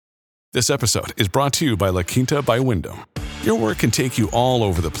This episode is brought to you by La Quinta by Wyndham. Your work can take you all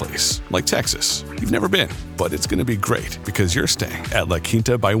over the place, like Texas. You've never been, but it's going to be great because you're staying at La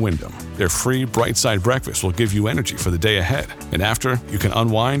Quinta by Wyndham. Their free Bright Side breakfast will give you energy for the day ahead. And after, you can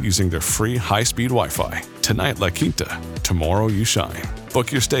unwind using their free high-speed Wi-Fi. Tonight, La Quinta. Tomorrow, you shine.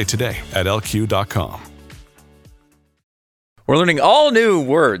 Book your stay today at lq.com. We're learning all new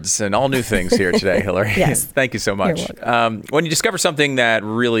words and all new things here today, Hillary. Yes. Thank you so much. When you discover something that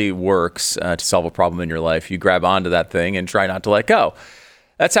really works to solve a problem in your life, you grab onto that thing and try not to let go.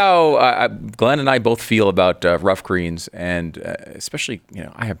 That's how Glenn and I both feel about rough greens. And especially,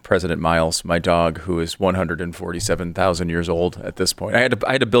 I have President Miles, my dog, who is 147,000 years old at this point. I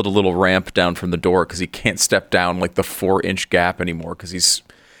had to build a little ramp down from the door because he can't step down like the 4-inch gap anymore because he's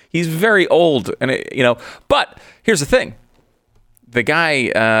very old. And but here's the thing. The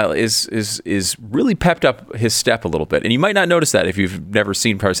guy is really pepped up his step a little bit. And you might not notice that if you've never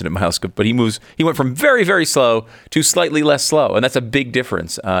seen President Miles, but he went from very, very slow to slightly less slow. And that's a big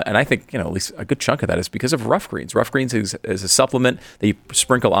difference. And I think, at least a good chunk of that is because of rough greens. Rough greens is a supplement that you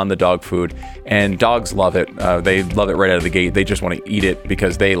sprinkle on the dog food. And dogs love it. They love it right out of the gate. They just want to eat it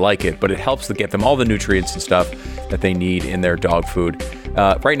because they like it. But it helps to get them all the nutrients and stuff that they need in their dog food.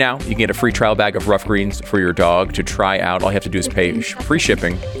 Right now, you can get a free trial bag of rough greens for your dog to try out. All you have to do is pay free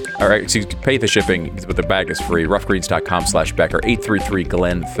shipping. All right, so you pay the shipping, but the bag is free. Roughgreens.com/Beck or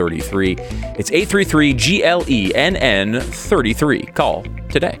 833-GLEN-33. It's 833-GLENN-33. Call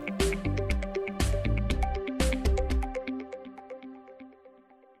today.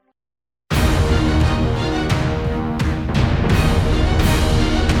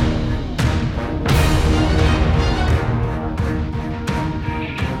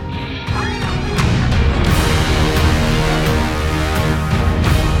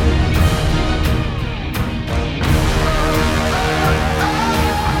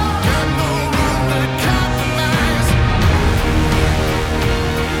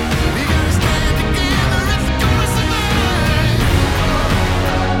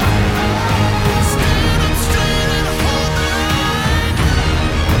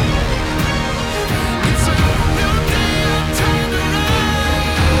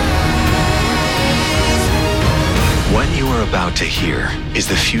 To hear is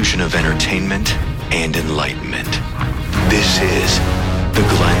the fusion of entertainment and enlightenment. This is the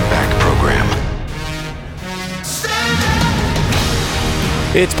Glenn Beck Program.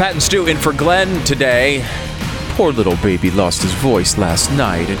 It's Pat and Stu in for Glenn today. Poor little baby lost his voice last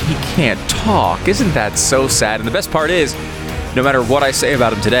night and he can't talk. Isn't that so sad? And the best part is, no matter what I say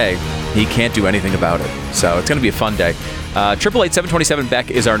about him today, he can't do anything about it. So it's going to be a fun day.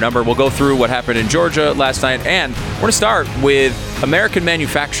 888-727-BECK is our number. We'll go through what happened in Georgia last night, and we're going to start with American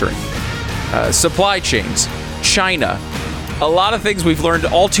manufacturing, supply chains, China, a lot of things we've learned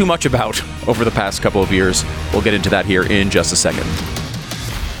all too much about over the past couple of years. We'll get into that here in just a second.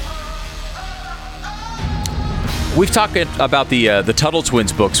 We've talked about the Tuttle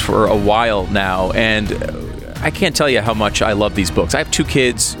Twins books for a while now, and I can't tell you how much I love these books. I have two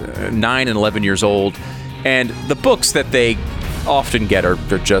kids, 9 and 11 years old. And the books that they often get they're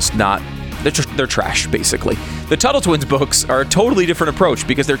trash, basically. The Tuttle Twins books are a totally different approach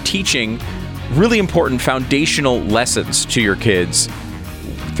because they're teaching really important foundational lessons to your kids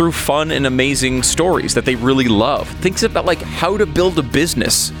through fun and amazing stories that they really love. Things about like how to build a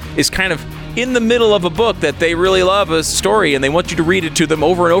business is kind of in the middle of a book that they really love a story and they want you to read it to them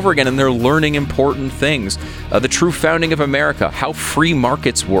over and over again, and they're learning important things. The true founding of America, how free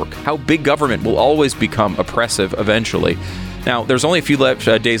markets work, how big government will always become oppressive eventually. Now, there's only a few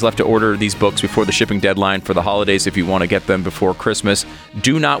days left to order these books before the shipping deadline for the holidays if you want to get them before Christmas.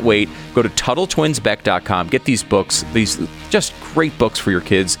 Do not wait. Go to TuttleTwinsBeck.com. Get these books, these just great books for your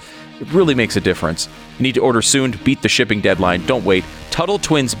kids. It really makes a difference. You need to order soon to beat the shipping deadline. Don't wait.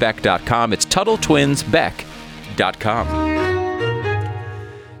 TuttleTwinsBeck.com. It's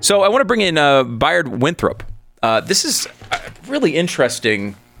TuttleTwinsBeck.com. So I want to bring in Bayard Winthrop. This is a really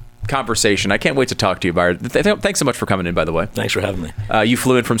interesting conversation. I can't wait to talk to you, Bayard. Thanks so much for coming in, by the way. Thanks for having me. You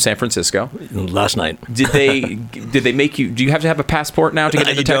flew in from San Francisco last night. Did they make you? Do you have to have a passport now to get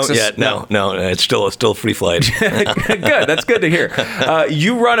into Texas? Don't yet. No. It's still a free flight. Good. That's good to hear.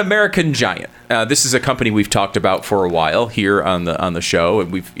 You run American Giant. This is a company we've talked about for a while here on the show,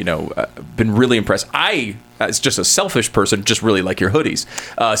 and we've been really impressed. I, as just a selfish person, just really like your hoodies.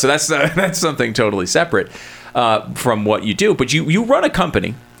 So that's something totally separate from what you do. But you run a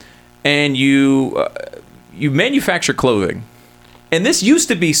company. And you manufacture clothing. And this used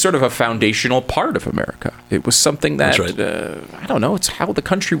to be sort of a foundational part of America. It was something that, That's right. I don't know, it's how the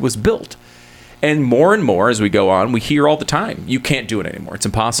country was built. And more as we go on, we hear all the time, you can't do it anymore. It's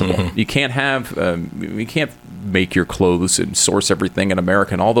impossible. Mm-hmm. You can't have, you can't make your clothes and source everything in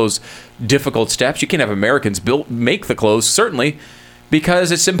America and all those difficult steps. You can't have Americans make the clothes, certainly,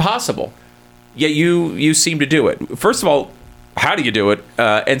 because it's impossible. Yet you seem to do it. First of all, how do you do it?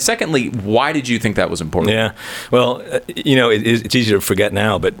 And secondly, why did you think that was important? Yeah. Well, it's easy to forget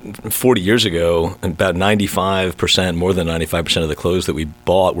now, but 40 years ago, about 95%, more than 95% of the clothes that we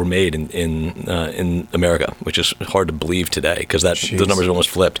bought were made in America, which is hard to believe today because those numbers are almost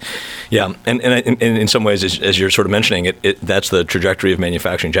flipped. Yeah. And in some ways, as you're sort of mentioning, that's the trajectory of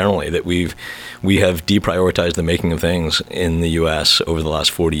manufacturing generally, that we have deprioritized the making of things in the U.S. over the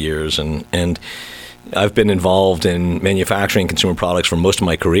last 40 years. And I've been involved in manufacturing consumer products for most of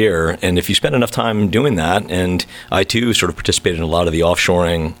my career, and if you spend enough time doing that, and I too sort of participated in a lot of the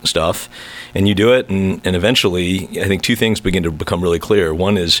offshoring stuff, and you do it, and eventually I think two things begin to become really clear.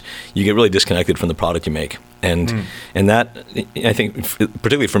 One is you get really disconnected from the product you make, and that, I think,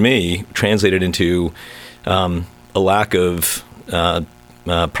 particularly for me, translated into a lack of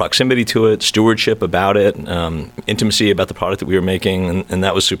proximity to it, stewardship about it, intimacy about the product that we were making, and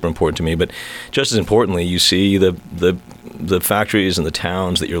that was super important to me. But just as importantly, you see the factories and the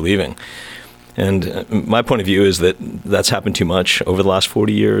towns that you're leaving. And my point of view is that that's happened too much over the last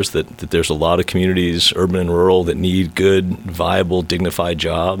 40 years, that there's a lot of communities, urban and rural, that need good, viable, dignified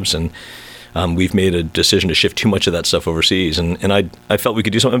jobs. And we've made a decision to shift too much of that stuff overseas. And I felt we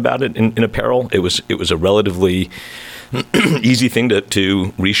could do something about it in apparel. It was a relatively easy thing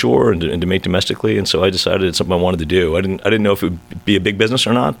to reshore and to make domestically, and so I decided it's something I wanted to do. I didn't know if it would be a big business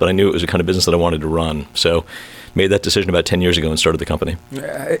or not, but I knew it was the kind of business that I wanted to run. So made that decision about 10 years ago and started the company.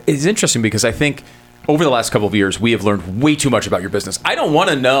 It's interesting because I think over the last couple of years, we have learned way too much about your business. I don't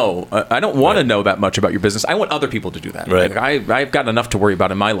want to know. I don't want to know that much about your business. I want other people to do that. Right. Like I've got enough to worry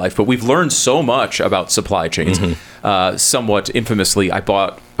about in my life, but we've learned so much about supply chains. Somewhat infamously, I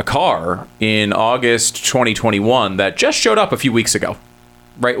bought a car in August 2021 that just showed up a few weeks ago.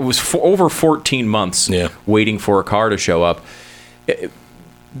 Right, it was over 14 months waiting for a car to show up.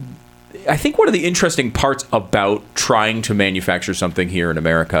 I think one of the interesting parts about trying to manufacture something here in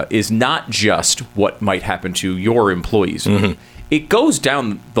America is not just what might happen to your employees. It goes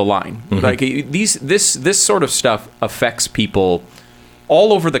down the line. Like this sort of stuff affects people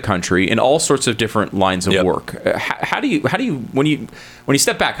all over the country in all sorts of different lines of work. How do you when you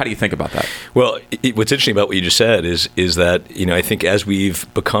step back, how do you think about that? Well, what's interesting about what you just said is that, I think as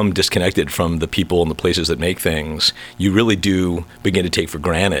we've become disconnected from the people and the places that make things, you really do begin to take for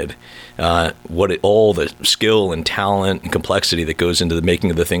granted all the skill and talent and complexity that goes into the making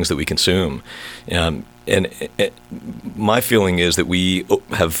of the things that we consume. And my feeling is that we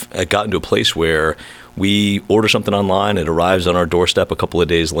have gotten to a place where we order something online, it arrives on our doorstep a couple of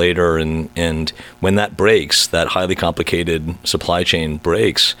days later, and when that breaks, that highly complicated supply chain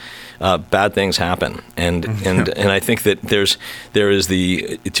breaks, bad things happen. And I think that there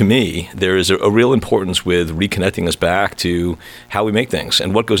is a real importance with reconnecting us back to how we make things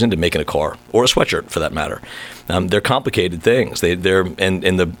and what goes into making a car or a sweatshirt, for that matter. They're complicated things.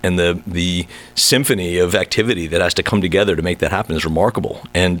 The symphony of activity that has to come together to make that happen is remarkable.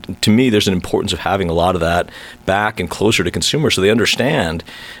 And to me, there's an importance of having a lot of that back and closer to consumers, so they understand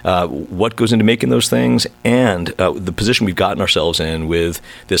what goes into making those things and the position we've gotten ourselves in with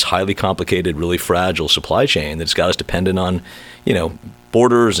this highly complicated, really fragile supply chain that's got us dependent on,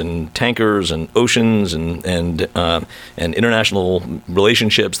 borders and tankers and oceans and international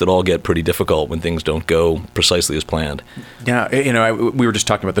relationships that all get pretty difficult when things don't go precisely as planned. Yeah, we were just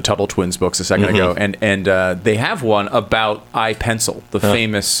talking about the Tuttle Twins books a second ago, and they have one about iPencil, the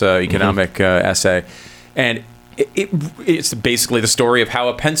famous economic essay, and it's basically the story of how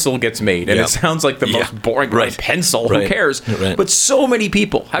a pencil gets made, and it sounds like the most boring pencil. Who cares? But so many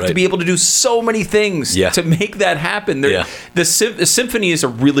people have to be able to do so many things to make that happen. The symphony is a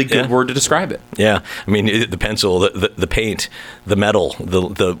really good word to describe it. Yeah, I mean the pencil, the paint, the metal,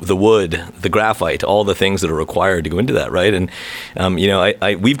 the wood, the graphite, all the things that are required to go into that, right? And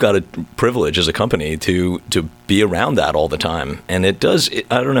we've got a privilege as a company to be around that all the time, and I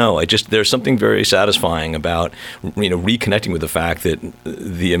don't know. There's something very satisfying about reconnecting with the fact that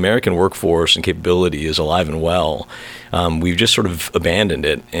the American workforce and capability is alive and well. We've just sort of abandoned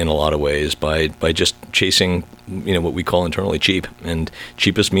it in a lot of ways by just chasing what we call internally cheap, and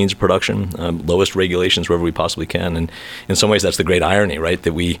cheapest means of production, lowest regulations wherever we possibly can. And in some ways that's the great irony, right?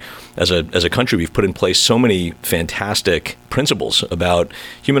 That we as a country, we've put in place so many fantastic principles about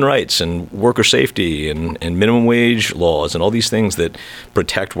human rights and worker safety and minimum minimum wage laws and all these things that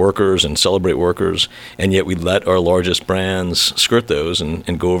protect workers and celebrate workers, and yet we let our largest brands skirt those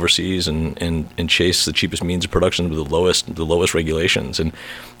and go overseas and chase the cheapest means of production with the lowest regulations. And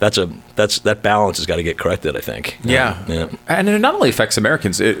that balance has got to get corrected, I think. Yeah. And it not only affects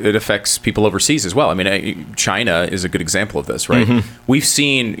Americans, it affects people overseas as well. I mean, China is a good example of this, right? Mm-hmm. We've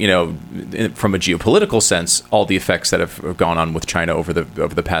seen, from a geopolitical sense, all the effects that have gone on with China over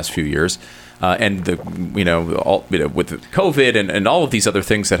the past few years, and with COVID and all of these other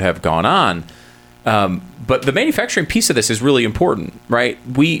things that have gone on. But the manufacturing piece of this is really important, right?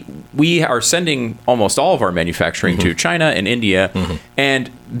 We are sending almost all of our manufacturing to China and India, and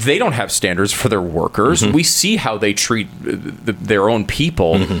they don't have standards for their workers. We see how they treat their own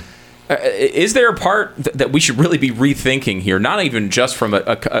people. Is there a part that we should really be rethinking here, not even just from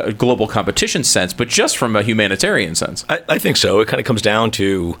a global competition sense, but just from a humanitarian sense? I think so. It kind of comes down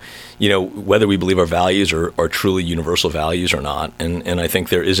to, whether we believe our values are truly universal values or not. And I think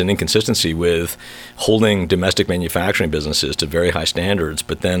there is an inconsistency with holding domestic manufacturing businesses to very high standards,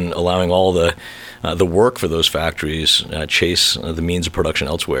 but then allowing all the work for those factories chase the means of production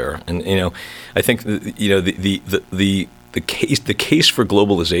elsewhere. And, I think, the case for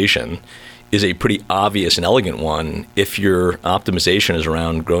globalization is a pretty obvious and elegant one if your optimization is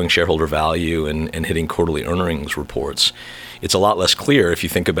around growing shareholder value and hitting quarterly earnings reports. It's a lot less clear if you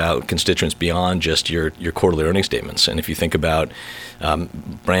think about constituents beyond just your quarterly earnings statements, and if you think about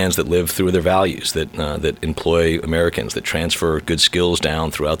brands that live through their values, that employ Americans, that transfer good skills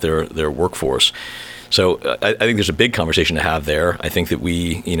down throughout their workforce. So I think there's a big conversation to have there. I think that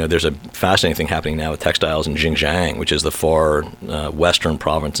there's a fascinating thing happening now with textiles in Xinjiang, which is the far western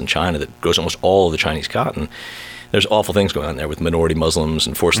province in China that grows almost all of the Chinese cotton. There's awful things going on there with minority Muslims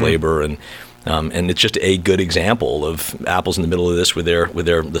and forced labor, and it's just a good example of Apple's in the middle of this with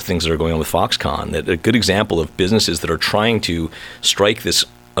the things that are going on with Foxconn. That a good example of businesses that are trying to strike this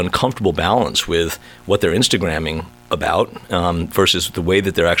uncomfortable balance with what they're Instagramming about versus the way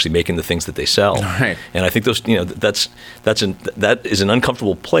that they're actually making the things that they sell. Right. And I think those, that is an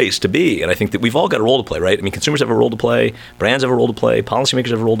uncomfortable place to be. And I think that we've all got a role to play, right? I mean, consumers have a role to play, brands have a role to play,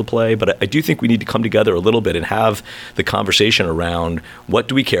 policymakers have a role to play. But I do think we need to come together a little bit and have the conversation around what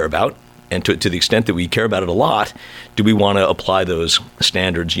do we care about? And to the extent that we care about it a lot, do we want to apply those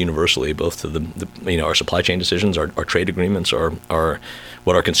standards universally, both to our supply chain decisions, our trade agreements, our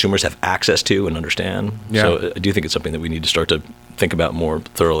what our consumers have access to and understand? Yeah. So I do think it's something that we need to start to think about more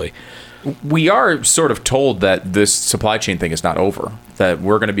thoroughly. We are sort of told that this supply chain thing is not over, that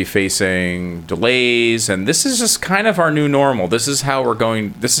we're going to be facing delays, and this is just kind of our new normal. This is how it's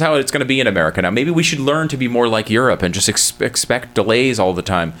going to be in America. Now, maybe we should learn to be more like Europe and just expect delays all the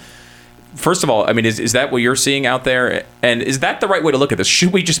time. First of all, I mean, is that what you're seeing out there? And is that the right way to look at this?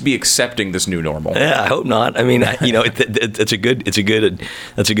 Should we just be accepting this new normal? Yeah, I hope not. I mean, it's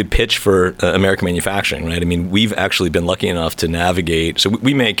a good pitch for American manufacturing, right? I mean, we've actually been lucky enough to navigate. So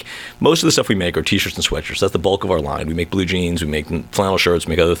we make most of the stuff we make are t-shirts and sweatshirts. That's the bulk of our line. We make blue jeans, we make flannel shirts,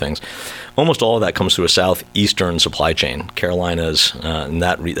 we make other things. Almost all of that comes through a southeastern supply chain, Carolinas, and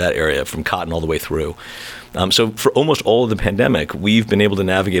that area, from cotton all the way through. So for almost all of the pandemic, we've been able to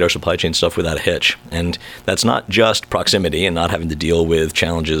navigate our supply chain stuff without a hitch. And that's not just proximity and not having to deal with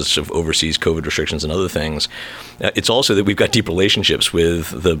challenges of overseas COVID restrictions and other things. It's also that we've got deep relationships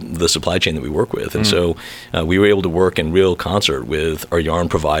with the supply chain that we work with. And so we were able to work in real concert with our yarn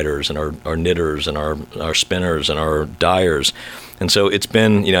providers and our knitters and our spinners and our dyers. And so it's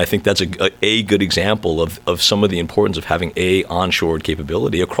been, I think that's a good example of some of the importance of having onshored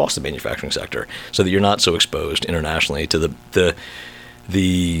capability across the manufacturing sector, so that you're not so exposed internationally to the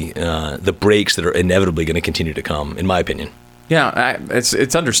breaks that are inevitably going to continue to come, in my opinion. Yeah,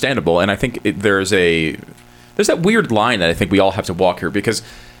 it's understandable, and I think there's that weird line that I think we all have to walk here, because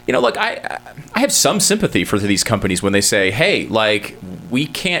look, I have some sympathy for these companies when they say, hey, like, we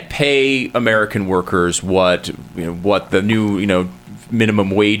can't pay American workers what the new,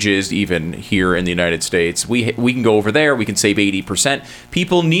 minimum wages even here in the United States. We can go over there, we can save 80%.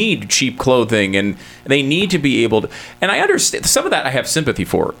 People need cheap clothing, and they need to be able to, and I understand some of that I have sympathy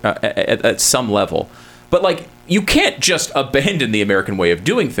for at some level. But like, you can't just abandon the American way of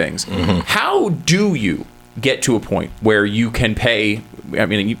doing things. Mm-hmm. How do you get to a point where you can pay, I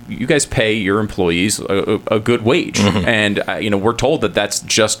mean, you guys pay your employees a good wage, mm-hmm. and we're told that that's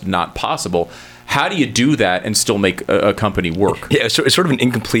just not possible. How do you do that and still make a company work? Yeah, so it's sort of an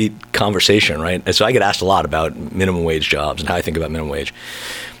incomplete conversation, right? And so I get asked a lot about minimum wage jobs and how I think about minimum wage.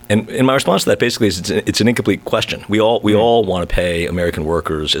 And my response to that basically is it's an incomplete question. We all want to pay American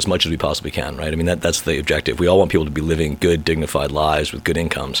workers as much as we possibly can, right? I mean, that's the objective. We all want people to be living good, dignified lives with good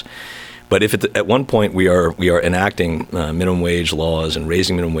incomes. But if at one point we are enacting minimum wage laws and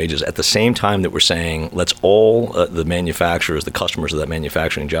raising minimum wages at the same time that we're saying let's all the manufacturers, the customers of that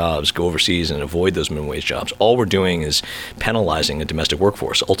manufacturing jobs go overseas and avoid those minimum wage jobs, all we're doing is penalizing a domestic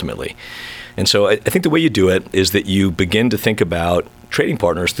workforce ultimately. And so I think the way you do it is that you begin to think about trading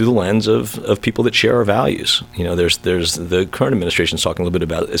partners through the lens of people that share our values. There's the current administration is talking a little bit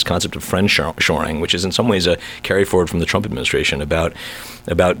about this concept of friend shoring, which is in some ways a carry forward from the Trump administration about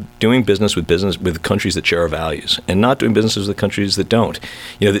doing business with countries that share our values and not doing businesses with countries that don't.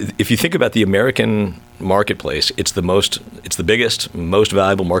 If you think about the American marketplace, it's the biggest, most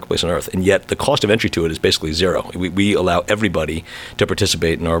valuable marketplace on earth, and yet the cost of entry to it is basically zero. We allow everybody to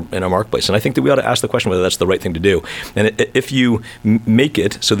participate in our marketplace, and I think that we ought to ask the question whether that's the right thing to do. And if you make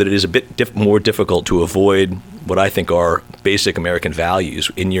it so that it is a bit more difficult to avoid what I think are basic American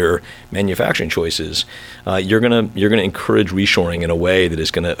values in your manufacturing choices, you're gonna encourage reshoring in a way that is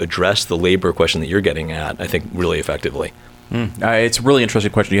going to address the labor question that you're getting at, I think, really effectively. It's a really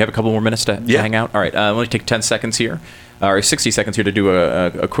interesting question. Do you have a couple more minutes to hang out? All right. Let me take 10 seconds here, or 60 seconds here to do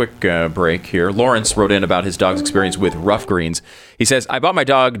a quick break here. Lawrence wrote in about his dog's experience with rough greens. He says, I bought my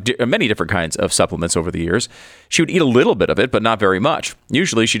dog many different kinds of supplements over the years. She would eat a little bit of it, but not very much.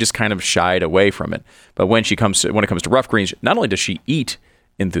 Usually she just kind of shied away from it. But when it comes to rough greens, not only does she eat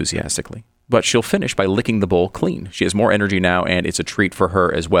enthusiastically, but she'll finish by licking the bowl clean. She has more energy now, and it's a treat for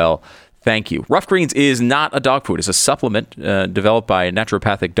her as well. Thank you. Rough Greens is not a dog food. It's a supplement developed by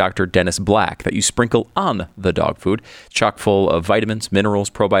naturopathic Dr. Dennis Black that you sprinkle on the dog food. It's chock full of vitamins, minerals,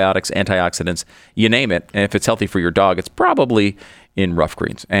 probiotics, antioxidants, you name it. And if it's healthy for your dog, it's probably in Rough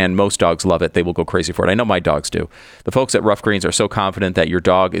Greens. And most dogs love it. They will go crazy for it. I know my dogs do. The folks at Rough Greens are so confident that your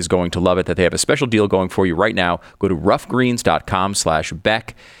dog is going to love it that they have a special deal going for you right now. Go to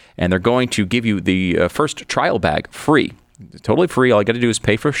roughgreens.com/Beck, and they're going to give you the first trial bag free. Totally free. All you got to do is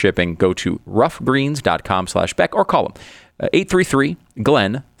pay for shipping. Go to roughgreens.com/Beck or call them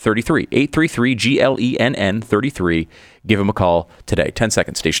 833-GLEN-33, 833-GLENN-33. Give them a call today. 10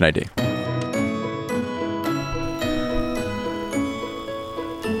 seconds, station ID.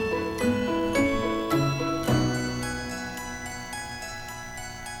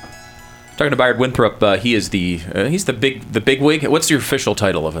 Talking to Bayard Winthrop, he is he's the big wig. What's your official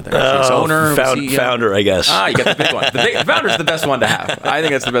title over there? Owner, founder, I guess. You got the big one. The founder's the best one to have. I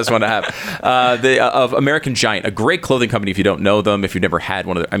think that's the best one to have. Of American Giant, a great clothing company. If you don't know them, if you've never had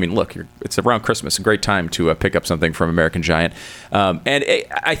one of them, look, it's around Christmas, a great time to pick up something from American Giant. And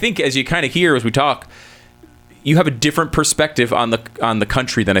I think as you kind of hear as we talk, you have a different perspective on the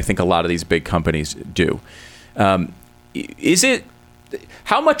country than I think a lot of these big companies do. Is it?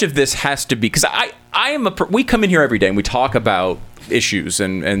 How much of this has to be, because we come in here every day and we talk about issues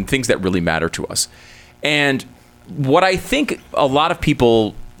and things that really matter to us. And what I think a lot of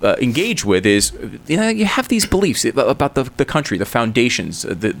people engage with is, you have these beliefs about the country, the foundations,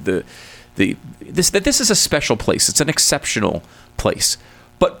 that this is a special place. It's an exceptional place.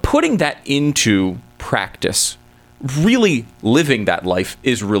 But putting that into practice, really living that life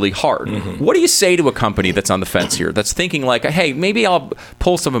is really hard. Mm-hmm. What do you say to a company that's on the fence here, that's thinking like, hey, maybe I'll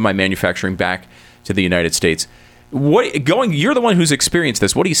pull some of my manufacturing back to the United States? You're the one who's experienced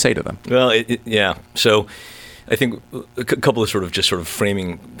this. What do you say to them? Well, yeah. So I think a couple of sort of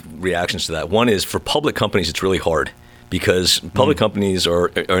framing reactions to that. One is, for public companies, it's really hard, because public companies are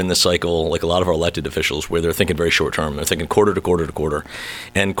in the cycle, like a lot of our elected officials, where they're thinking very short term. They're thinking quarter to quarter to quarter.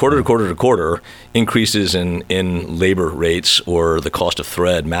 And quarter to quarter to quarter, increases in labor rates or the cost of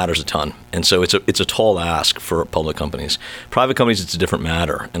thread matters a ton. And so it's a tall ask for public companies. Private companies, it's a different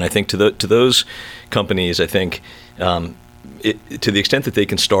matter. And I think to those companies, I think to the extent that they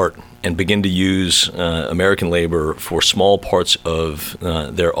can start and begin to use American labor for small parts of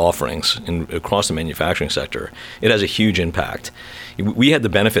their offerings across the manufacturing sector, it has a huge impact. We had the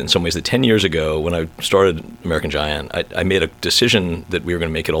benefit in some ways that 10 years ago, when I started American Giant, I made a decision that we were going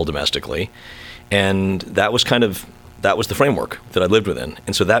to make it all domestically. And that was the framework that I lived within.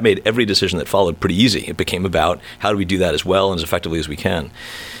 And so that made every decision that followed pretty easy. It became about how do we do that as well and as effectively as we can.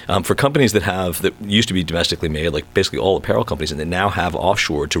 For companies that used to be domestically made, like basically all apparel companies, and that now have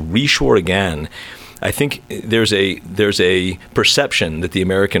offshore, to reshore again, I think there's a perception that the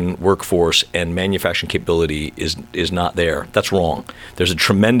American workforce and manufacturing capability is not there. That's wrong. There's a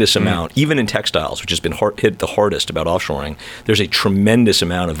tremendous amount, even in textiles, which has been hit the hardest about offshoring. There's a tremendous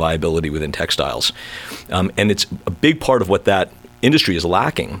amount of viability within textiles, and it's a big part of what that industry is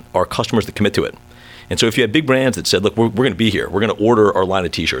lacking are customers that commit to it. And so if you had big brands that said, look, we're going to be here. We're going to order our line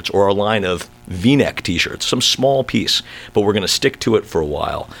of T-shirts or our line of V-neck T-shirts, some small piece, but we're going to stick to it for a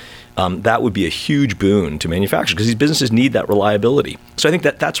while. that would be a huge boon to manufacturers because these businesses need that reliability. So I think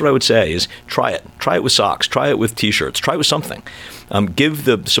that's what I would say is try it. Try it with socks. Try it with T-shirts. Try it with something. Give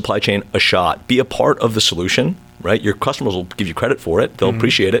the supply chain a shot. Be a part of the solution, right? Your customers will give you credit for it. They'll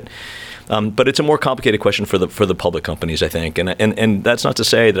appreciate it. But it's a more complicated question for the public companies, I think. And that's not to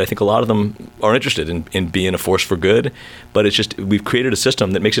say that I think a lot of them are interested in being a force for good, but it's just we've created a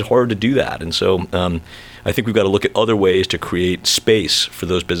system that makes it harder to do that. And so I think we've got to look at other ways to create space for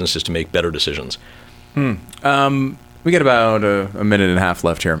those businesses to make better decisions. We got about a minute and a half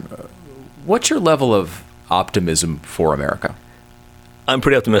left here. What's your level of optimism for America? I'm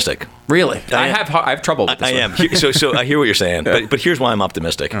pretty optimistic. Really? I have trouble with this. I am. So I hear what you're saying, but here's why I'm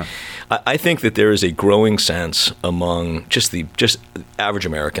optimistic. I think that there is a growing sense among just average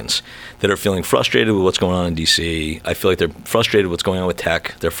Americans that are feeling frustrated with what's going on in D.C. I feel like they're frustrated with what's going on with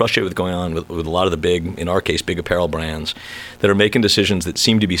tech. They're frustrated with what's going on with a lot of the big, in our case, big apparel brands that are making decisions that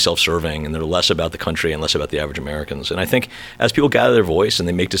seem to be self-serving and they're less about the country and less about the average Americans. And I think as people gather their voice and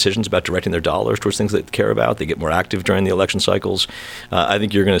they make decisions about directing their dollars towards things that they care about, they get more active during the election cycles, I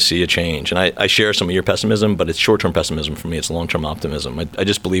think you're going to see a change. And I share some of your pessimism, but it's short-term pessimism for me. It's long-term optimism. I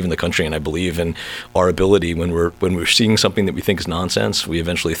just believe in the country, and I believe in our ability when we're seeing something that we think is nonsense, we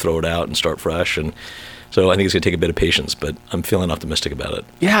eventually throw it out and start fresh. And so I think it's going to take a bit of patience, but I'm feeling optimistic about it.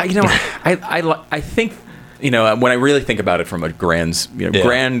 Yeah, I think. When I really think about it from a grand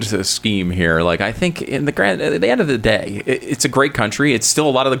scheme here, like I think at the end of the day, it's a great country. It's still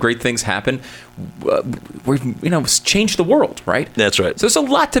a lot of the great things happen. We've changed the world, right? That's right. So there's a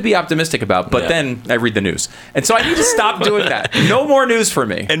lot to be optimistic about, but then I read the news. And so I need to stop doing that. No more news for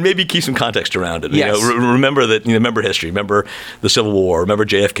me. And maybe keep some context around it. Yes. Remember that, remember history, remember the Civil War, remember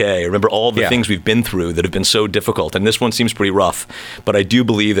JFK, remember all the things we've been through that have been so difficult. And this one seems pretty rough, but I do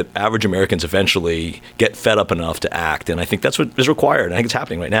believe that average Americans eventually get fed up enough to act, and I think that's what is required. I think it's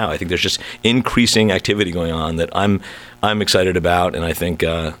happening right now. I think there's just increasing activity going on that I'm excited about, and I think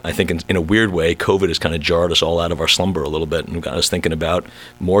in a weird way, COVID has kind of jarred us all out of our slumber a little bit and got us thinking about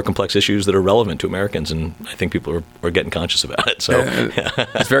more complex issues that are relevant to Americans, and I think people are getting conscious about it. So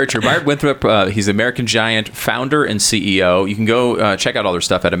it's very true. Byard Winthrop, he's American Giant founder and CEO. You can go check out all their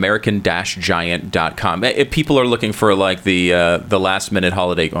stuff at american-giant.com. If people are looking for like the last minute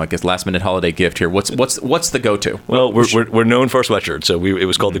holiday gift here, what's the go-to? Well, we're known for our sweatshirt, so it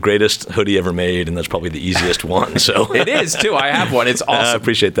was called the greatest hoodie ever made, and that's probably the easiest one. So it is too. I have one. It's awesome. I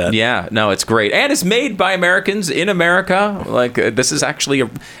appreciate that. Yeah, no, it's great, and it's made by Americans in America. Like this is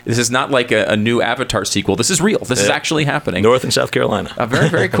not like a new Avatar sequel. This is real. This is actually happening. North and South Carolina. Very,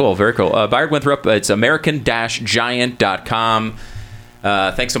 very cool. Very cool. Byard Winthrop. It's american-giant.com.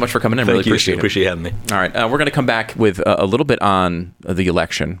 Thanks so much for coming in. Really appreciate it. Appreciate having me. All right. We're going to come back with a little bit on the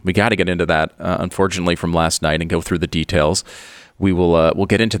election. We got to get into that, unfortunately, from last night and go through the details. We'll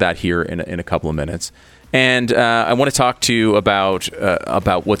get into that here in a couple of minutes. And I want to talk to you about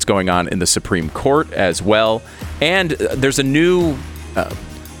what's going on in the Supreme Court as well. And there's a new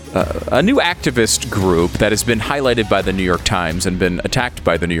activist group that has been highlighted by the New York Times and been attacked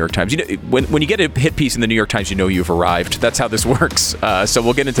by the New York Times. When you get a hit piece in the New York Times, you know you've arrived. That's how this works. So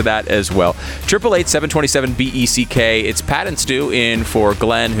we'll get into that as well. 888-727-BECK. It's Pat and Stu in for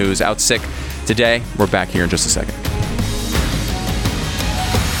Glenn, who's out sick today. We're back here in just a second.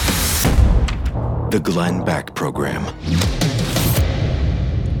 The Glenn Beck Program.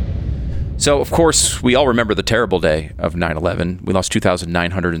 So, of course, we all remember the terrible day of 9/11. We lost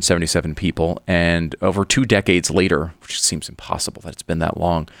 2,977 people, and over 2 decades later, which seems impossible that it's been that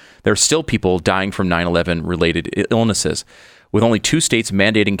long, there are still people dying from 9/11 related illnesses. With only 2 states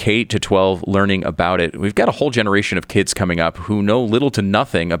mandating K-12 learning about it, we've got a whole generation of kids coming up who know little to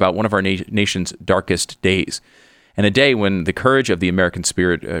nothing about one of our nation's darkest days, and a day when the courage of the American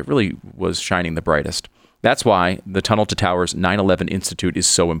spirit really was shining the brightest. That's why the Tunnel to Towers 9/11 Institute is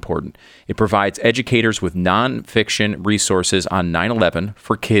so important. It provides educators with nonfiction resources on 9/11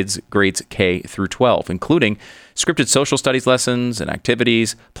 for kids grades K through 12, including scripted social studies lessons and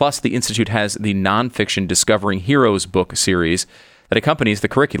activities. Plus, the Institute has the nonfiction Discovering Heroes book series that accompanies the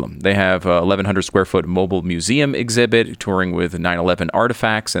curriculum. They have a 1,100 square foot mobile museum exhibit touring with 9/11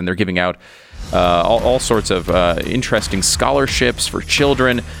 artifacts, and they're giving out all sorts of interesting scholarships for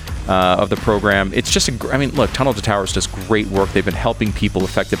children of the program. It's just look, Tunnel to Towers does great work. They've been helping people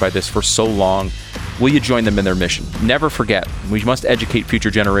affected by this for so long. Will you join them in their mission? Never forget, we must educate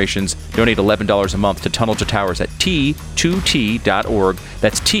future generations. Donate $11 a month to Tunnel to Towers at T2T.org.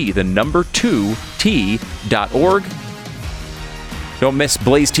 That's T, the number 2T.org. Don't miss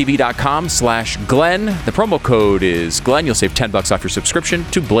blazetv.com/Glenn. The promo code is Glenn. You'll save $10 off your subscription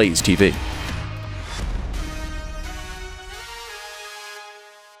to Blaze TV.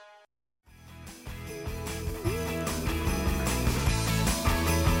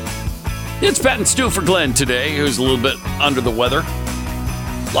 It's Pat and Stu for Glenn today, who's a little bit under the weather.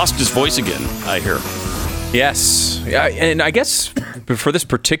 Lost his voice again, I hear. Yes. Yeah, and I guess for this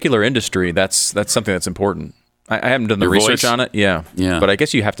particular industry, that's something that's important. I haven't done the Your research voice? on it. Yeah. Yeah. But I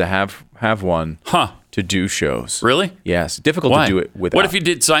guess you have to have one to do shows. Really? Yes. Difficult Why? to do it without. What if you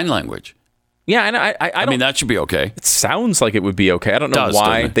did sign language? Yeah, and I mean, that should be okay. It sounds like it would be okay. I don't know Does,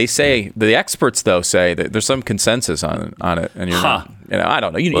 why. doesn't it? They say the experts though say that there's some consensus on it, and you're not. I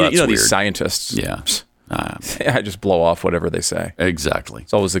don't know. You know that's these weird. scientists. Yeah. I just blow off whatever they say. Exactly.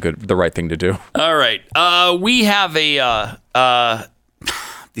 It's always the right thing to do. All right. We have the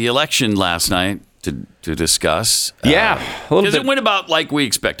election last night to discuss. Yeah, a little Because bit. it went about like we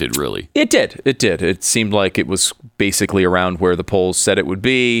expected, really. It did. It seemed like it was basically around where the polls said it would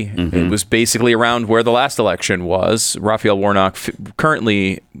be. It was basically around where the last election was. Raphael Warnock,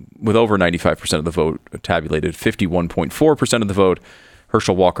 currently with over 95% of the vote tabulated, 51.4% of the vote.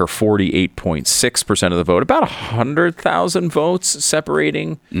 Herschel Walker, 48.6% of the vote. About 100,000 votes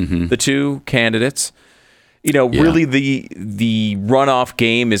separating the two candidates. Really the runoff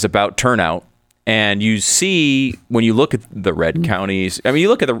game is about turnout. And you see, when you look at the red counties, I mean, you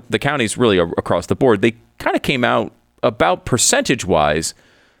look at the counties really across the board, they kind of came out about percentage-wise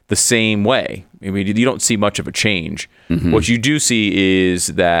the same way. I mean, you don't see much of a change. What you do see is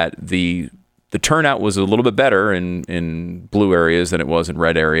that the turnout was a little bit better in blue areas than it was in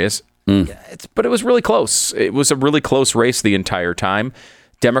red areas. But it was really close. It was a really close race the entire time.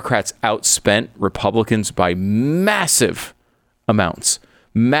 Democrats outspent Republicans by massive amounts.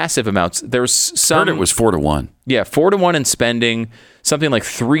 There's some. Heard it was 4-1. Yeah, 4-1 in spending, something like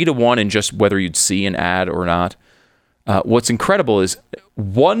 3-1 in just whether you'd see an ad or not. What's incredible is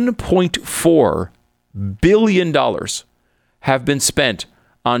 $1.4 billion have been spent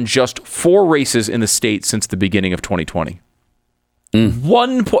on just 4 races in the state since the beginning of 2020.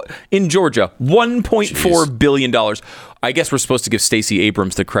 In Georgia, $1.4 billion. I guess we're supposed to give Stacey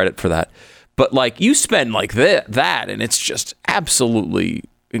Abrams the credit for that. But you spend like that, and it's just absolutely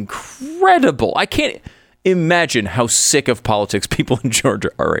incredible. I can't imagine how sick of politics people in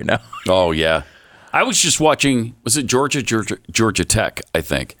Georgia are right now. Oh, yeah. I was just watching, was it Georgia Tech, I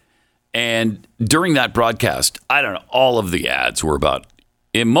think. And during that broadcast, I don't know, all of the ads were about,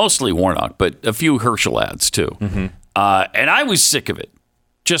 mostly Warnock, but a few Herschel ads too. And I was sick of it.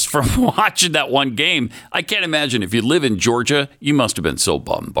 Just from watching that one game, I can't imagine if you live in Georgia, you must have been so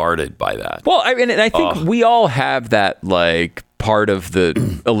bombarded by that. Well, I mean, and I think we all have that part of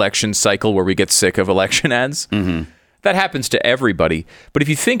the election cycle where we get sick of election ads. That happens to everybody. But if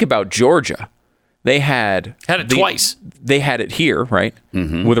you think about Georgia, they had it twice. They had it here, right,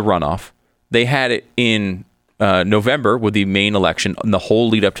 with a runoff. They had it in November with the main election and the whole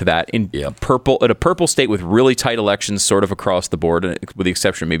lead up to that in a purple state with really tight elections sort of across the board, with the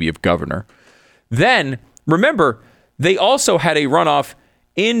exception maybe of governor. Then, remember, they also had a runoff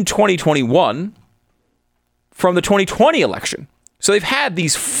in 2021 from the 2020 election. So they've had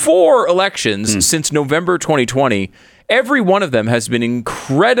these 4 elections since November 2020. Every one of them has been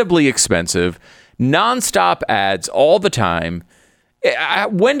incredibly expensive, nonstop ads all the time.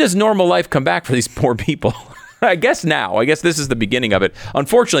 When does normal life come back for these poor people? I guess now. I guess this is the beginning of it.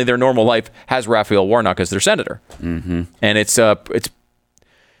 Unfortunately, their normal life has Raphael Warnock as their senator, and it's tough.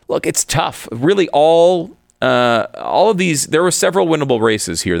 Really, all of these. There were several winnable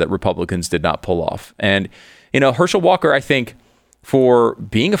races here that Republicans did not pull off, and Herschel Walker, I think, for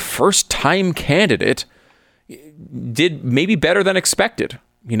being a first-time candidate, did maybe better than expected.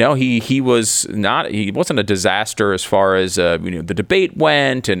 He wasn't a disaster as far as the debate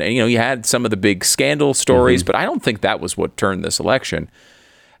went, and he had some of the big scandal stories, but I don't think that was what turned this election.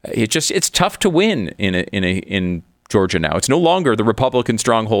 It's tough to win in Georgia now. It's no longer the Republican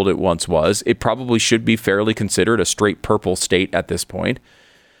stronghold it once was. It probably should be fairly considered a straight purple state at this point.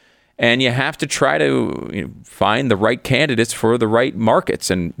 And you have to try to find the right candidates for the right markets,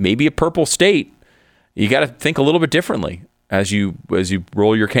 and maybe a purple state. You got to think a little bit differently as you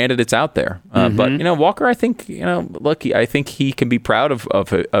roll your candidates out there. But Walker, I think I think he can be proud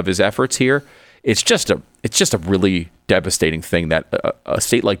of his efforts here. It's just a really devastating thing that a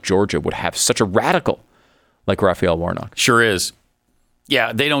state like Georgia would have such a radical like Raphael Warnock. Sure is.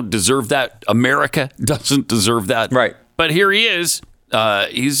 Yeah, they don't deserve that. America doesn't deserve that. Right. But here he is.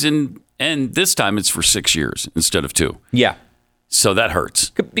 He's in, and this time it's for 6 years instead of 2. Yeah. So that hurts.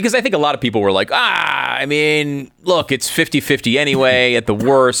 Because I think a lot of people were like, I mean, look, it's 50-50 anyway at the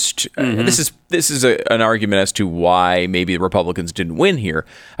worst. This is an argument as to why maybe the Republicans didn't win here.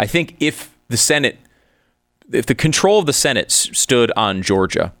 I think if the control of the Senate stood on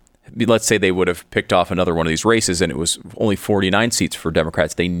Georgia, let's say they would have picked off another one of these races and it was only 49 seats for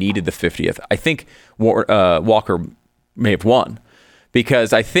Democrats, they needed the 50th. I think Walker may have won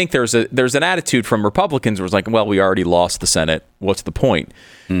because I think there's an attitude from Republicans where it's like, well, we already lost the Senate. What's the point?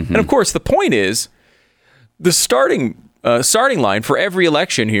 And of course, the point is the starting line for every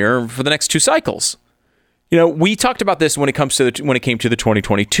election here for the next 2 cycles. We talked about this when it came to the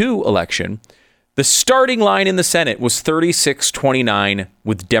 2022 election. The starting line in the Senate was 36-29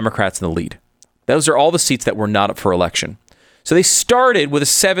 with Democrats in the lead. Those are all the seats that were not up for election. So they started with a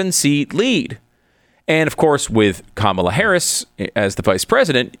 7-seat lead. And of course, with Kamala Harris as the vice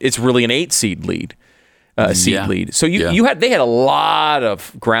president, it's really an 8-seat lead. Lead. So they had a lot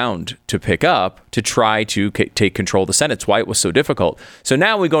of ground to pick up to try to take control of the Senate. That's why it was so difficult. So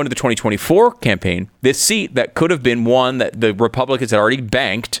now we go into the 2024 campaign. This seat that could have been one that the Republicans had already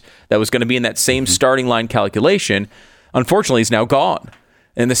banked, that was going to be in that same starting line calculation, unfortunately is now gone.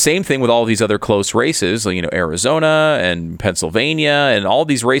 And the same thing with all these other close races, Arizona and Pennsylvania and all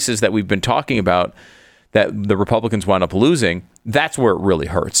these races that we've been talking about that the Republicans wound up losing. That's where it really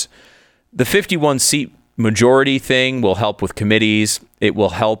hurts. The 51-seat majority thing will help with committees. It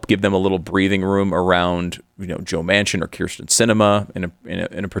will help give them a little breathing room around, Joe Manchin or Kyrsten Sinema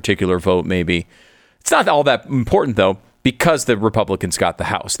in a particular vote, maybe. It's not all that important, though, because the Republicans got the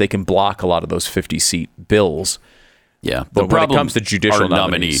House. They can block a lot of those 50-seat bills. Yeah. But when it comes to judicial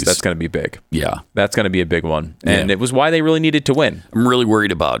nominees, that's going to be big. Yeah. That's going to be a big one. And it was why they really needed to win. I'm really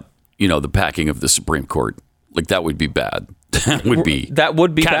worried about, the packing of the Supreme Court. Like, that would be bad. That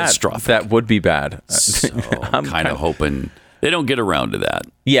would be catastrophic. That would be bad. So I'm kind of hoping they don't get around to that.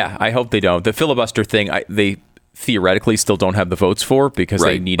 Yeah, I hope they don't. The filibuster thing, they theoretically still don't have the votes for because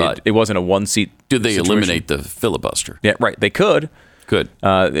they needed. It wasn't a 1-seat. Did they situation. eliminate the filibuster? Yeah, right. They could. Good.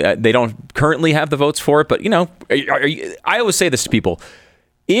 They don't currently have the votes for it, but I always say this to people: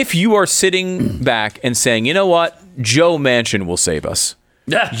 if you are sitting back and saying, you know what, Joe Manchin will save us.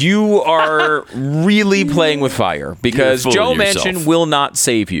 You are really playing with fire because Joe Manchin will not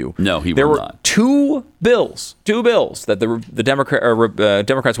save you. No, he will not. There were two bills that the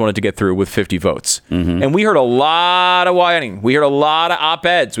Democrats wanted to get through with 50 votes. And we heard a lot of whining. We heard a lot of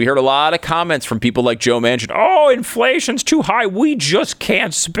op-eds. We heard a lot of comments from people like Joe Manchin. Oh, inflation's too high. We just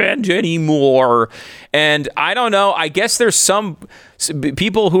can't spend anymore. And I don't know. I guess there's some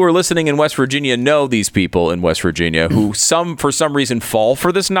people who are listening in West Virginia know these people in West Virginia who for some reason fall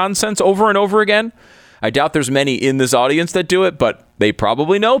for this nonsense over and over again. I doubt there's many in this audience that do it, but they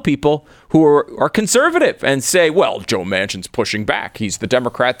probably know people who are conservative and say, well, Joe Manchin's pushing back. He's the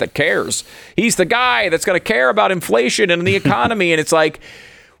Democrat that cares. He's the guy that's going to care about inflation and the economy. And it's like,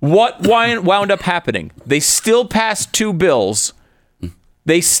 what wound up happening? They still passed 2 bills.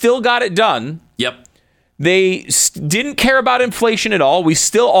 They still got it done. Yep. They didn't care about inflation at all. We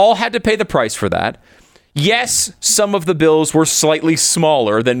still all had to pay the price for that. Yes, some of the bills were slightly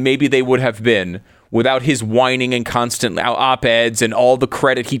smaller than maybe they would have been without his whining and constant op-eds and all the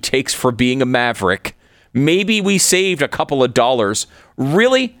credit he takes for being a maverick. Maybe we saved a couple of dollars.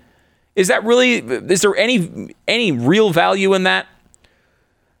 Really? Is there any real value in that?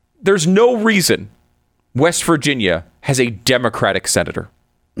 There's no reason West Virginia has a Democratic senator.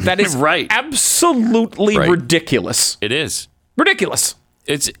 That is absolutely ridiculous. It is. Ridiculous.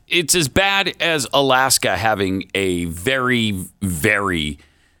 It's as bad as Alaska having a very, very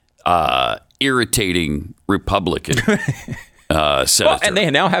irritating Republican senator. Well, and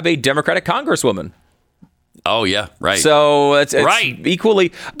they now have a Democratic congresswoman. Oh, yeah, right. So it's right.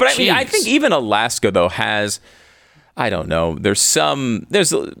 Equally. But I mean, I think even Alaska, though, has... I don't know. There's something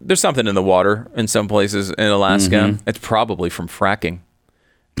in the water in some places in Alaska. It's probably from fracking.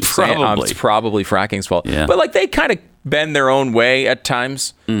 It's probably fracking's fault. Yeah. But they kind of bend their own way at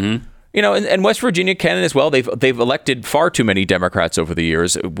times. And West Virginia can as well. They've elected far too many Democrats over the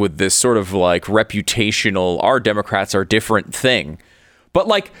years with this sort of reputational, our Democrats are different thing.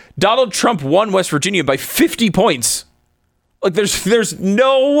 But Donald Trump won West Virginia by 50 points. There's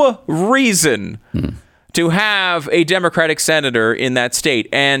no reason to have a Democratic senator in that state.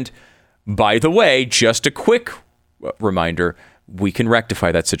 And by the way, just a quick reminder, we can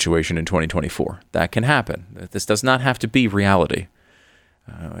rectify that situation in 2024. That can happen. This does not have to be reality.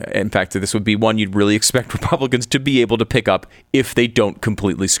 In fact, this would be one you'd really expect Republicans to be able to pick up if they don't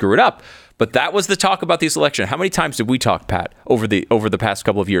completely screw it up. But that was the talk about this election. How many times did we talk, Pat, over the past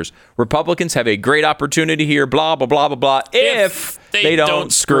couple of years? Republicans have a great opportunity here, blah, blah, blah, blah, blah, if they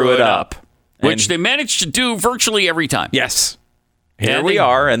don't screw it up. Which they managed to do virtually every time. Yes. Here we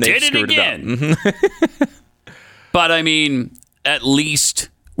are, and they screwed it up. But, I mean, at least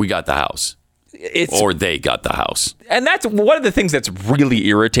we got the House. or they got the House. And that's one of the things that's really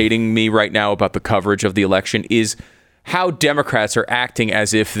irritating me right now about the coverage of the election is how Democrats are acting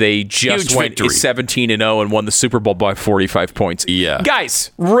as if they just went 17-0 and won the Super Bowl by 45 points. Yeah.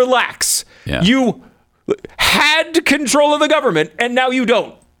 Guys, relax. Yeah. You had control of the government and now you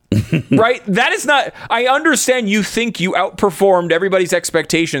don't. Right? That is not... I understand you think you outperformed everybody's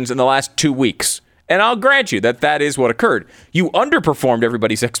expectations in the last 2 weeks. And I'll grant you that that is what occurred. You underperformed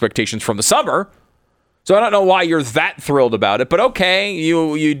everybody's expectations from the summer. So I don't know why you're that thrilled about it, but okay,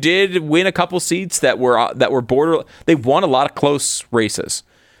 you did win a couple seats that were border. They won a lot of close races.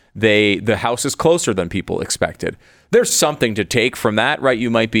 The House is closer than people expected. There's something to take from that, right? You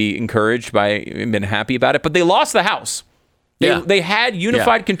might be encouraged by and been happy about it, but they lost the House. They had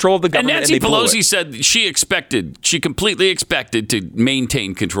unified control of the government. And Nancy Pelosi said she completely expected to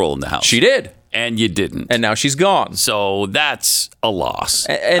maintain control in the House. She did. And you didn't. And now she's gone. So that's a loss.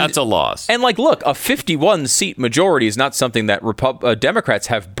 That's a loss. And look, a 51-seat majority is not something that Democrats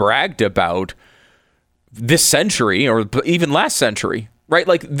have bragged about this century or even last century, right?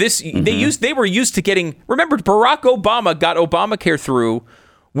 Like this, they were used to getting. Remember, Barack Obama got Obamacare through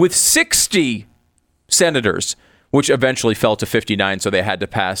with 60 senators, which eventually fell to 59. So they had to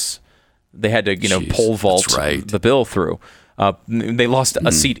pass. They had to, pole vault the bill through. They lost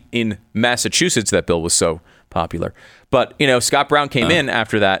a seat in Massachusetts. That bill was so popular. But, Scott Brown came in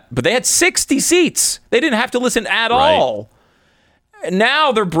after that. But they had 60 seats. They didn't have to listen at all.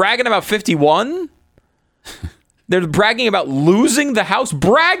 Now they're bragging about 51. They're bragging about losing the House.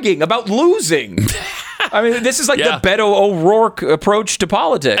 Bragging about losing. I mean, this is like the Beto O'Rourke approach to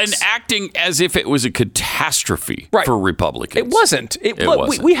politics. And acting as if it was a catastrophe for Republicans. It wasn't.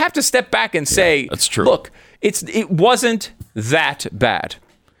 Wasn't. We have to step back and say, that's true. Look, it wasn't that bad.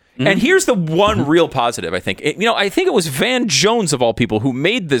 And here's the one real positive, I think. I think it was Van Jones, of all people, who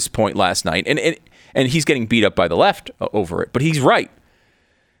made this point last night. And he's getting beat up by the left over it. But he's right.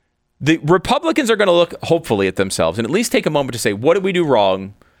 The Republicans are going to look, hopefully, at themselves and at least take a moment to say, what did we do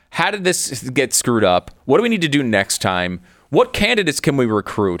wrong? How did this get screwed up? What do we need to do next time? What candidates can we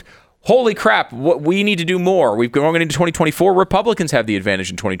recruit? Holy crap, what we need to do more. We're going into 2024. Republicans have the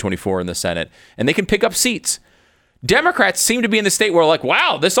advantage in 2024 in the Senate, and they can pick up seats. Democrats seem to be in the state where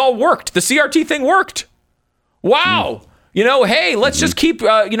wow, this all worked. The CRT thing worked. Wow. Hey, let's just keep,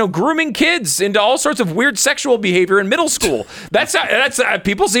 grooming kids into all sorts of weird sexual behavior in middle school. That's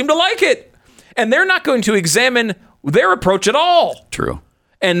people seem to like it. And they're not going to examine their approach at all. True.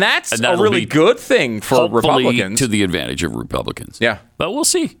 And that's a really good thing for Republicans. To the advantage of Republicans. Yeah. But we'll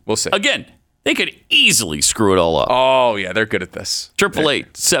see. We'll see. Again, they could easily screw it all up. Oh, yeah, they're good at this.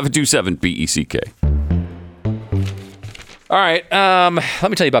 888-727-BECK. All right. Let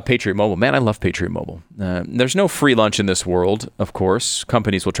me tell you about Patriot Mobile. Man, I love Patriot Mobile. There's no free lunch in this world, of course.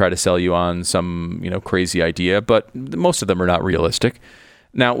 Companies will try to sell you on some, crazy idea, but most of them are not realistic.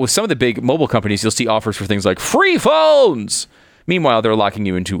 Now, with some of the big mobile companies, you'll see offers for things like free phones. Meanwhile, they're locking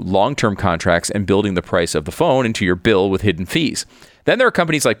you into long-term contracts and building the price of the phone into your bill with hidden fees. Then there are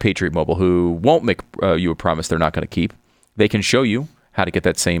companies like Patriot Mobile who won't make you a promise they're not going to keep. They can show you how to get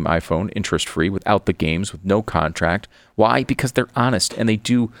that same iPhone interest-free without the games, with no contract. Why? Because they're honest and they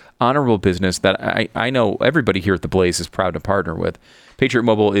do honorable business that I know everybody here at The Blaze is proud to partner with. Patriot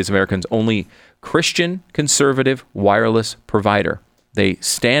Mobile is America's only Christian conservative wireless provider. They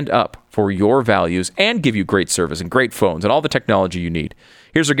stand up for your values and give you great service and great phones and all the technology you need.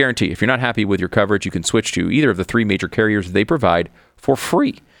 Here's their guarantee. If you're not happy with your coverage, you can switch to either of the 3 major carriers they provide for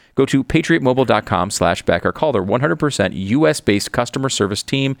free. Go to patriotmobile.com/Beck or call their 100% U.S.-based customer service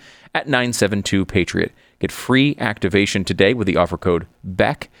team at 972-PATRIOT. Get free activation today with the offer code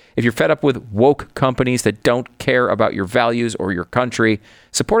BECK. If you're fed up with woke companies that don't care about your values or your country,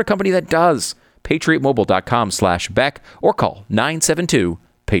 support a company that does. patriotmobile.com/Beck or call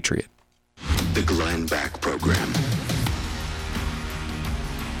 972-PATRIOT. The Glenn Beck Program.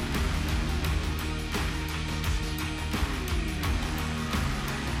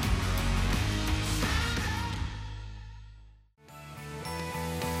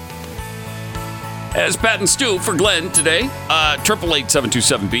 As Pat and Stu for Glenn today,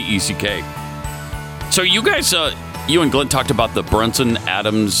 888-727-BECK. So you guys, you and Glenn talked about the Brunson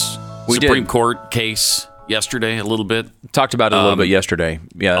Adams Supreme Court case yesterday a little bit. Talked about it a little bit yesterday.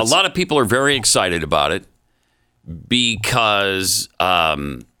 Yeah, a lot of people are very excited about it because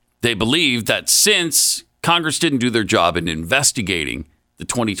they believe that since Congress didn't do their job in investigating the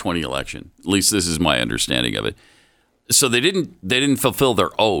 2020 election, at least this is my understanding of it, so they didn't fulfill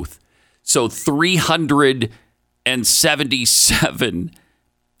their oath. So 377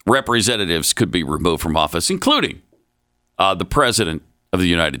 representatives could be removed from office, including the president of the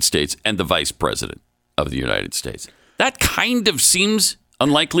United States and the Vice President of the United States. That kind of seems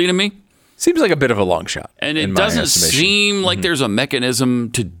unlikely to me. Seems like a bit of a long shot. And it doesn't seem like there's a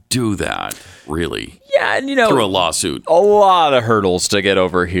mechanism to do that, really. Yeah, and through a lawsuit. A lot of hurdles to get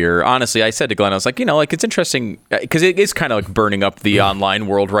over here. Honestly, I said to Glenn, I was like, it's interesting because it is kind of like burning up the online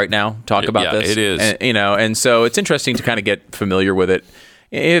world right now. Talk about this. Yeah, it is. And so it's interesting to kind of get familiar with it.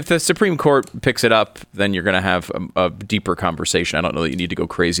 If the Supreme Court picks it up, then you're going to have a deeper conversation. I don't know that you need to go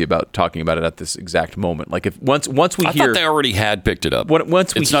crazy about talking about it at this exact moment. Like if once we I thought they already had picked it up.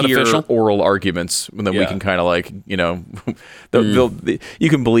 Once we not hear official? oral arguments, then we can kind of like you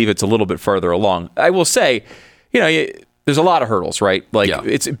can believe it's a little bit farther along. I will say, there's a lot of hurdles, right? Like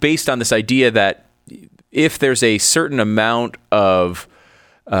it's based on this idea that if there's a certain amount of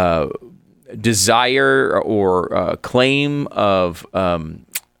desire or claim of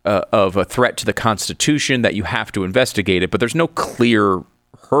a threat to the Constitution, that you have to investigate it, but there's no clear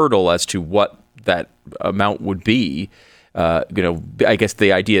hurdle as to what that amount would be. I guess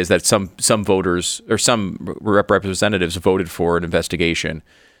the idea is that some voters or some representatives voted for an investigation,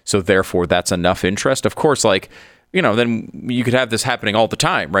 so therefore that's enough interest. Of course, then you could have this happening all the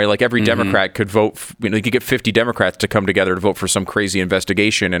time, right? Like every Democrat could vote, you could get 50 Democrats to come together to vote for some crazy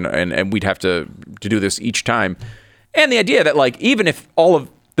investigation, and we'd have to do this each time. And the idea that even if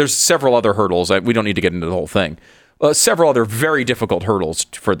there's several other hurdles, we don't need to get into the whole thing, several other very difficult hurdles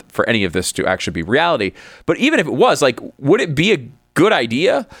for any of this to actually be reality. But even if it was, would it be a good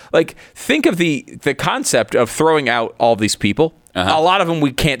idea? Think of the concept of throwing out all these people. A lot of them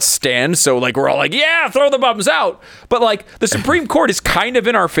we can't stand, so we're all like, yeah, throw the bums out. But the Supreme Court is kind of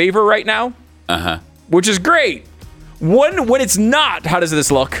in our favor right now, which is great. When it's not, how does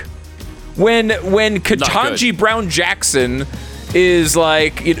this look? When Ketanji Brown Jackson is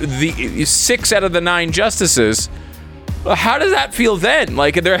the 6 out of the 9 justices, how does that feel then?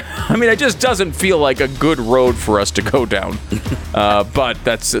 It just doesn't feel like a good road for us to go down. But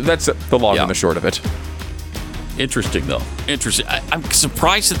that's the long and the short of it. Interesting, though. Interesting. I'm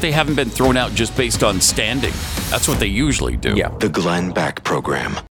surprised that they haven't been thrown out just based on standing. That's what they usually do. Yeah. The Glenn Beck Program.